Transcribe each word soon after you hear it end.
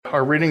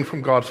Our reading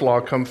from God's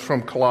law comes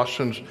from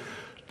Colossians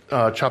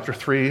chapter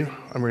 3.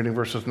 I'm reading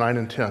verses 9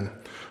 and 10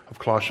 of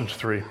Colossians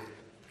 3.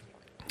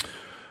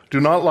 Do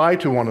not lie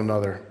to one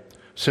another,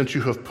 since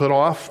you have put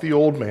off the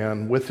old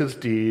man with his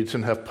deeds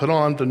and have put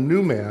on the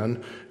new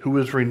man who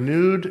is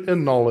renewed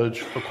in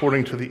knowledge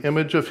according to the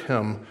image of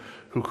him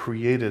who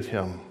created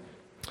him.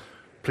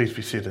 Please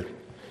be seated.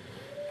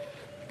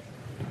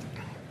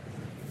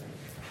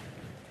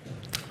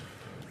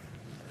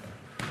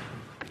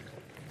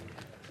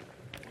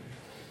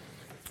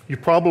 You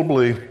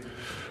probably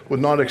would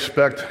not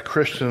expect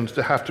Christians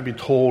to have to be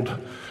told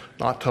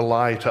not to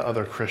lie to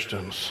other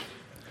Christians.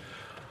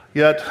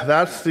 Yet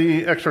that's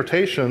the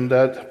exhortation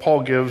that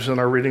Paul gives in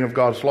our reading of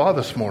God's law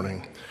this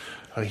morning.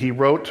 He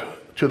wrote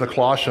to the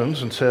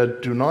Colossians and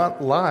said, do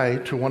not lie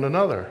to one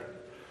another.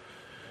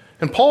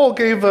 And Paul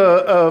gave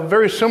a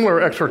very similar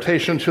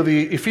exhortation to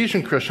the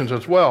Ephesian Christians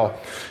as well.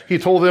 He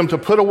told them to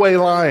put away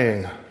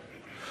lying.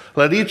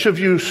 Let each of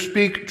you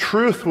speak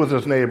truth with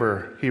his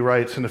neighbor, he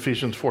writes in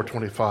Ephesians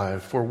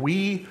 4:25, for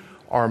we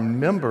are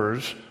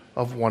members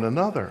of one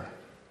another.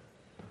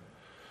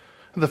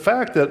 The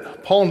fact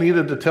that Paul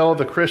needed to tell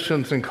the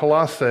Christians in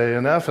Colossae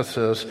and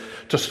Ephesus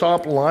to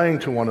stop lying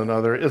to one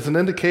another is an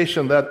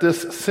indication that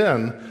this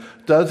sin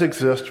does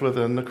exist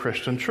within the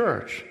Christian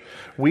church.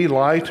 We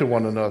lie to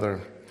one another.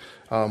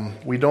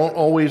 We don't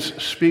always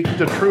speak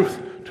the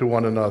truth to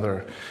one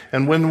another.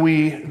 And when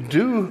we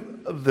do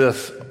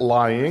this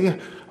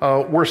lying,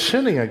 we're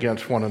sinning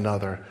against one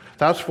another.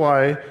 That's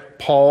why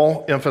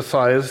Paul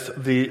emphasized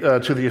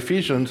to the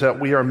Ephesians that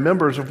we are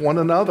members of one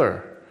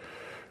another.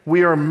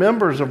 We are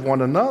members of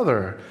one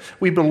another.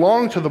 We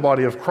belong to the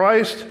body of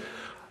Christ.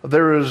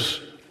 There is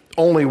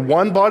only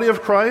one body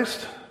of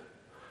Christ,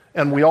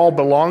 and we all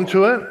belong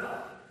to it.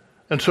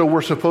 And so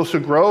we're supposed to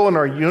grow in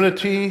our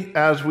unity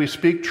as we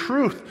speak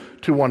truth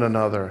to one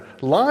another.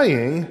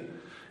 Lying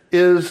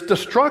is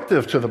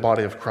destructive to the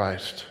body of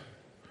Christ.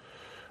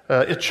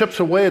 It chips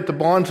away at the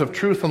bonds of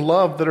truth and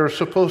love that are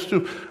supposed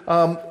to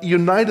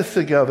unite us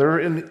together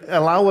and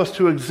allow us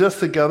to exist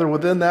together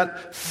within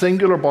that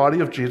singular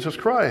body of Jesus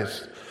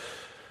Christ.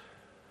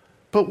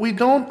 But we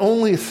don't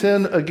only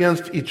sin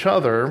against each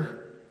other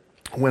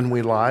when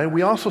we lie,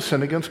 we also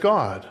sin against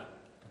God.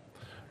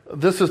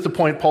 This is the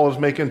point Paul is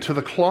making to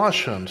the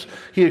Colossians.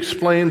 He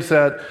explains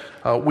that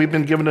we've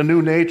been given a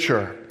new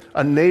nature,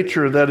 a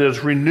nature that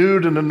is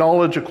renewed in the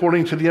knowledge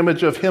according to the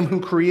image of him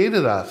who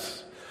created us.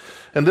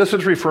 And this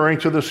is referring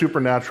to the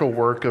supernatural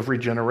work of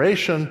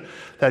regeneration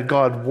that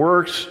God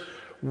works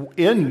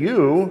in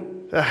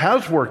you,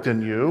 has worked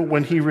in you,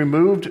 when he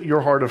removed your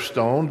heart of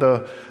stone,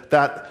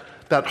 that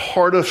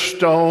heart of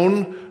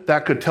stone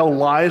that could tell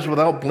lies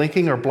without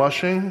blinking or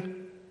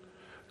blushing.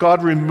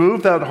 God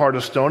removed that heart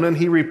of stone and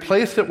he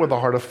replaced it with a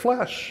heart of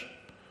flesh.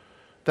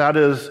 That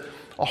is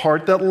a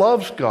heart that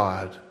loves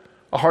God,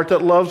 a heart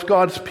that loves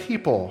God's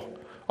people,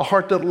 a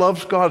heart that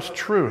loves God's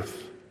truth.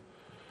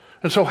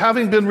 And so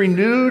having been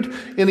renewed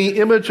in the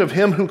image of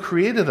him who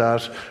created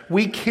us,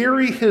 we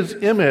carry his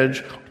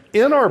image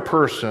in our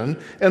person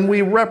and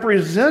we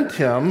represent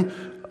him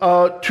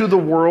to the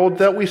world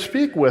that we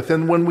speak with.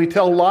 And when we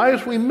tell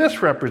lies, we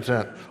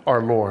misrepresent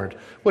our Lord,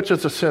 which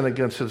is a sin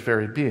against his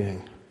very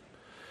being.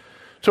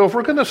 So if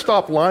we're going to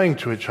stop lying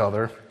to each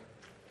other,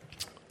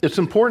 it's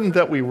important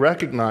that we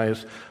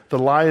recognize the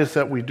lies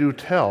that we do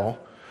tell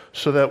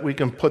so that we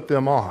can put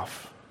them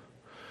off.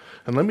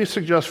 And let me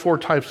suggest 4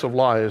 types of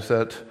lies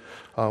that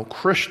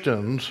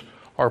Christians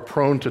are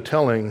prone to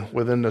telling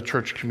within the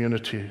church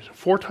community.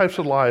 4 types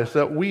of lies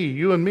that we,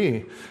 you and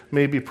me,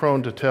 may be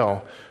prone to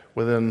tell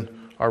within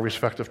our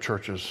respective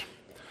churches.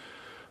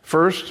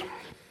 First,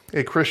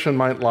 a Christian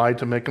might lie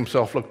to make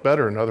himself look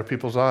better in other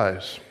people's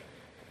eyes.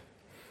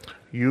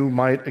 You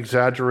might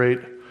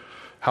exaggerate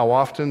how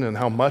often and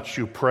how much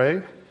you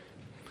pray.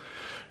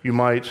 You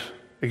might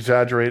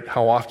exaggerate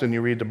how often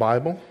you read the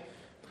Bible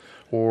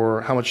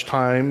or how much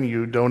time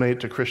you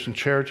donate to Christian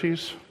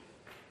charities.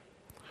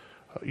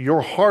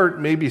 Your heart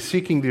may be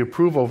seeking the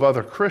approval of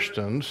other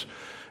Christians,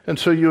 and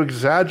so you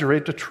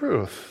exaggerate the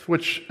truth,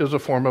 which is a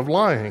form of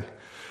lying.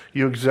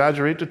 You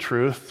exaggerate the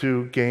truth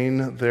to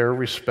gain their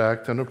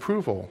respect and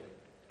approval.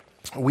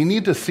 We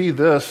need to see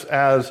this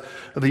as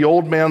the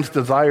old man's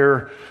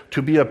desire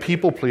to be a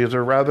people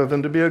pleaser rather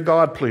than to be a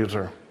God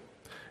pleaser.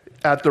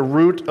 At the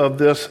root of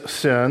this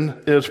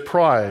sin is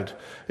pride.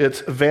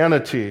 It's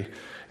vanity.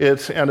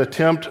 It's an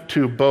attempt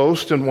to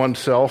boast in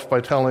oneself by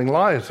telling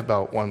lies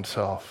about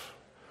oneself.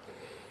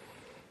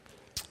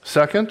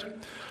 Second,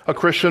 a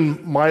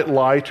Christian might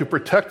lie to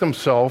protect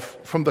himself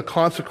from the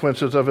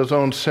consequences of his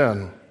own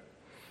sin.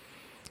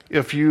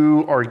 If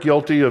you are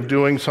guilty of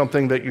doing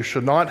something that you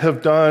should not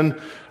have done,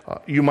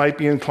 you might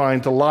be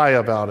inclined to lie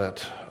about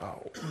it.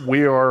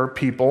 We are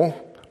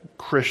people,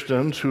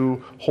 Christians,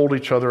 who hold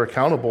each other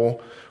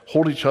accountable,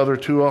 hold each other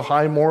to a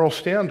high moral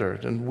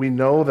standard. And we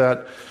know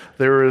that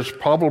there is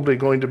probably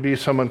going to be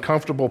some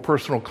uncomfortable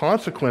personal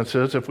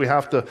consequences if we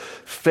have to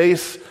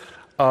face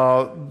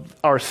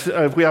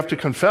if we have to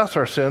confess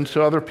our sins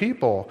to other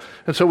people.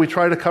 And so we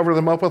try to cover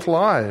them up with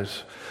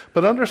lies.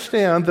 But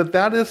understand that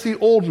that is the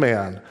old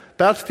man.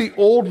 That's the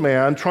old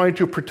man trying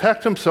to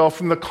protect himself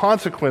from the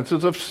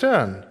consequences of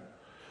sin.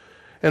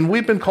 And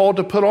we've been called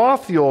to put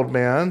off the old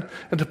man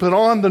and to put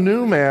on the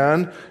new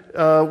man,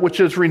 which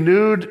is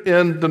renewed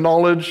in the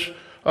knowledge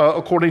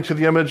according to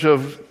the image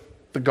of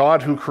the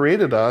God who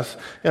created us.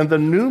 And the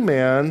new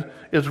man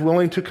is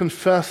willing to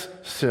confess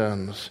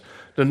sins.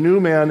 The new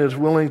man is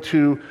willing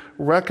to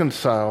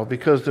reconcile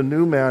because the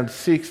new man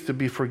seeks to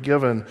be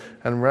forgiven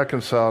and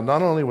reconciled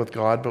not only with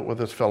God but with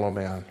his fellow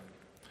man.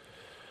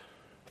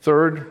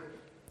 Third,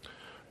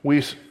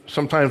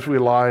 sometimes we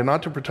lie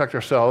not to protect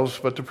ourselves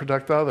but to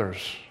protect others.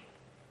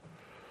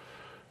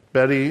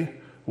 Betty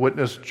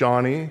witnessed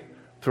Johnny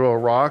throw a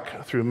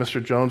rock through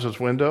Mr. Jones's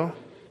window.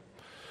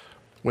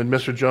 When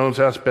Mr. Jones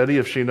asked Betty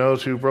if she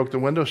knows who broke the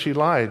window, she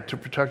lied to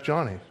protect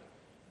Johnny.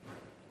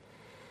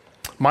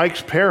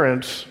 Mike's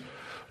parents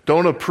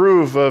don't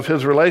approve of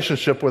his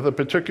relationship with a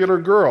particular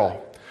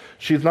girl.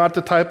 She's not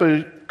the type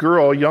of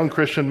girl a young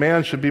Christian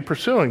man should be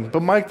pursuing.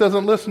 But Mike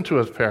doesn't listen to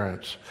his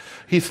parents.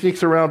 He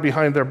sneaks around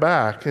behind their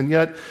back, and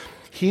yet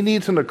he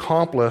needs an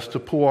accomplice to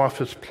pull off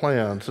his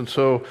plans. And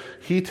so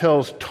he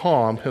tells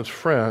Tom, his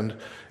friend,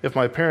 if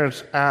my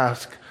parents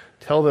ask,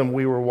 tell them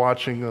we were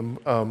watching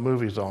the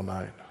movies all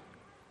night.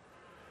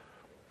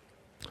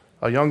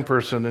 A young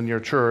person in your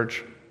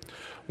church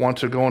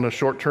wants to go on a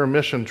short-term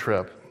mission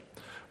trip,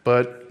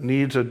 but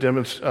needs to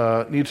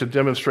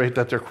demonstrate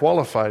that they're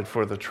qualified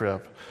for the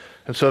trip.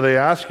 And so they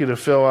ask you to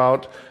fill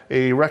out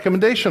a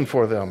recommendation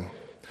for them.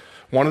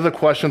 One of the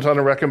questions on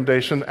a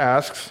recommendation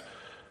asks,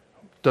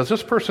 does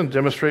this person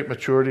demonstrate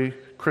maturity,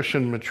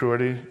 Christian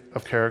maturity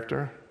of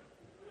character?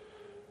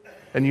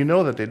 And you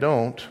know that they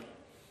don't.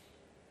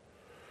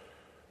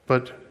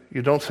 But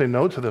you don't say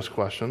no to this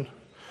question.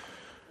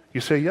 You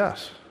say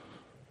yes.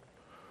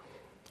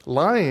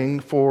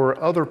 Lying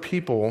for other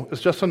people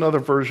is just another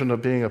version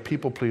of being a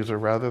people pleaser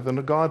rather than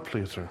a God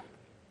pleaser.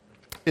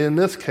 In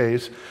this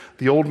case,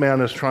 the old man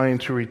is trying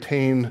to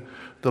retain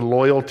the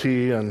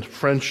loyalty and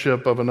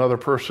friendship of another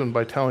person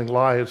by telling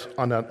lies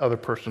on that other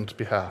person's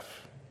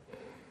behalf.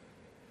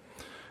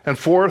 And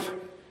fourth,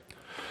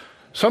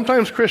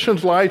 sometimes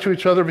Christians lie to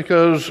each other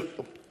because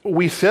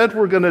we said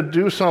we're going to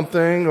do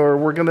something or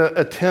we're going to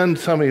attend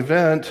some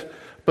event,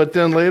 but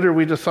then later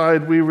we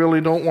decide we really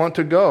don't want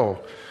to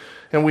go.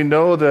 And we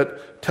know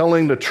that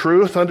telling the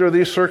truth under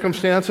these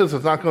circumstances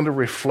is not going to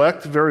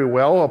reflect very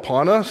well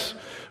upon us.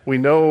 We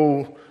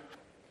know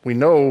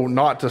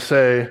not to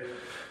say,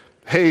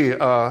 hey,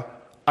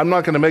 I'm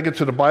not going to make it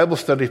to the Bible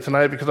study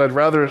tonight because I'd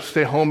rather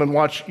stay home and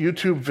watch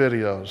YouTube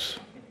videos.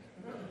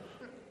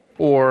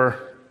 Or,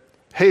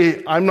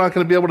 hey, I'm not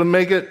going to be able to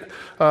make it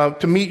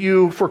to meet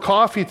you for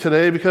coffee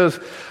today because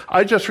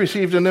I just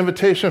received an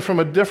invitation from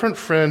a different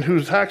friend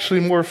who's actually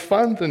more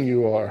fun than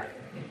you are.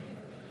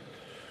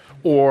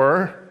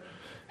 Or,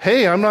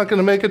 hey, I'm not going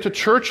to make it to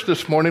church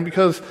this morning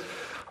because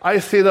I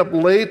stayed up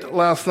late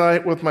last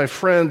night with my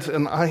friends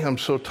and I am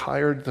so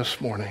tired this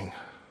morning.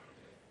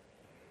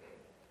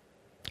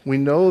 We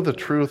know the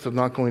truth is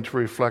not going to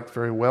reflect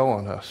very well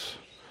on us,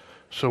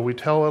 so we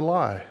tell a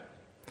lie.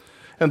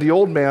 And the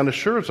old man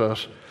assures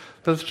us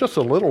that it's just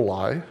a little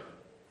lie.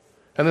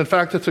 And in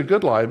fact, it's a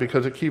good lie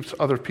because it keeps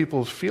other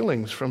people's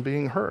feelings from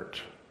being hurt.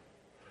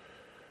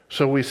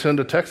 So we send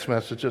a text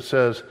message that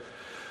says,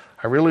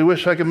 I really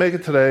wish I could make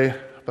it today,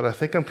 but I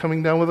think I'm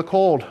coming down with a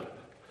cold.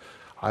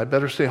 I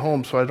better stay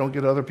home so I don't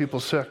get other people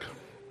sick.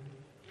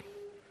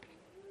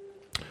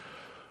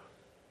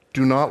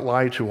 Do not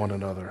lie to one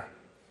another,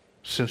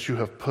 since you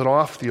have put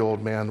off the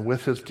old man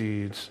with his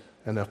deeds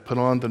and have put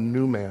on the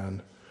new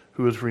man,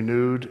 who is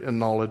renewed in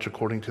knowledge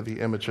according to the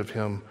image of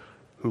him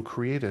who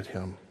created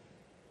him.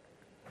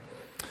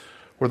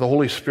 Where the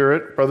Holy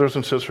Spirit, brothers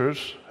and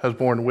sisters, has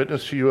borne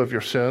witness to you of your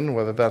sin,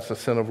 whether that's the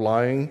sin of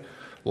lying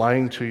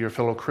to your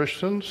fellow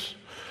Christians,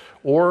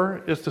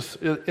 or is this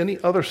any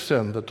other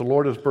sin that the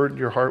Lord has burdened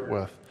your heart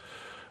with,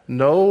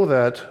 know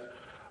that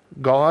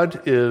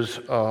God is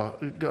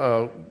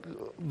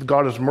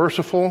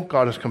merciful,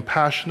 God is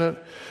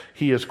compassionate,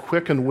 He is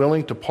quick and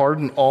willing to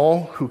pardon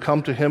all who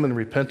come to Him in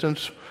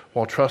repentance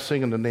while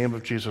trusting in the name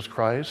of Jesus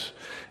Christ.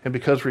 And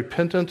because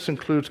repentance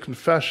includes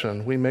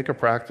confession, we make a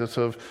practice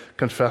of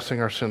confessing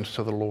our sins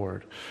to the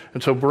Lord.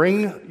 And so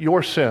bring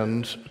your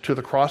sins to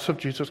the cross of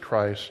Jesus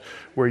Christ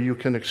where you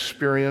can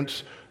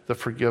experience the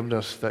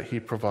forgiveness that He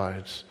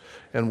provides.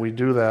 And we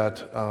do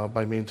that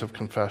by means of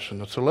confession.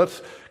 And so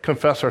let's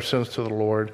confess our sins to the Lord